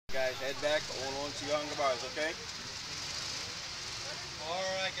guys, head back, hold on to your handlebars, okay?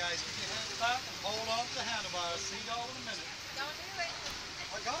 Alright guys, keep your head back and hold on to the handlebars. See y'all in a minute. Don't do it.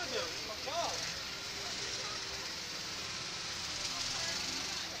 I gotta do it, it's my job.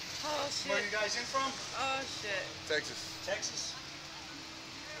 Oh shit. Where are you guys in from? Oh shit. Texas. Texas?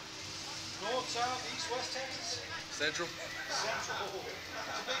 North, south, east, west Texas? Central? Central.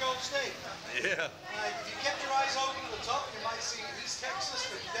 It's a big old state. Yeah. If you kept your eyes open to the top, you might see East Texas,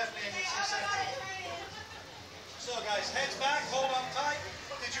 but you definitely ain't gonna see Central. So guys, heads back, hold on tight.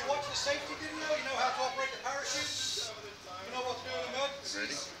 Did you watch the safety video? You know how to operate the parachute? You know what to do in emergencies?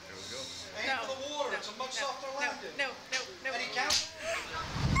 Ready? Here we go. Aim for the water, it's a much softer landing. No. Any count?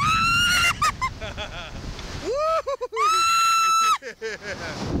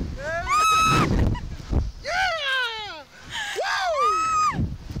 Yeah! Woo!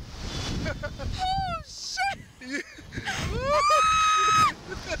 Oh shit! Woo!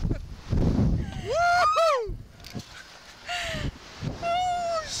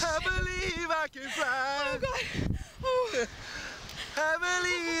 Oh shit! I believe I can fly. Oh god! Oh. I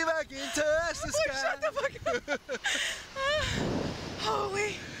believe I can touch the sky. Shut the fuck up!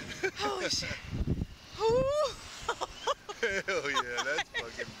 Holy shit! Ooh. Hell yeah, that's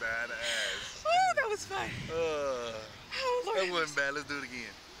fucking badass. Oh, that was fun. Oh Lord. That wasn't bad. Let's do it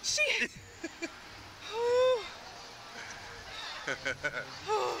again. Shit. Oh.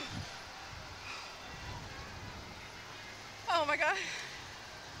 Oh my god.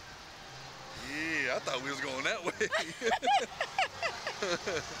 Yeah, I thought we was going that way.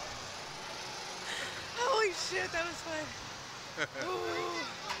 Holy shit, that was fun. Ooh.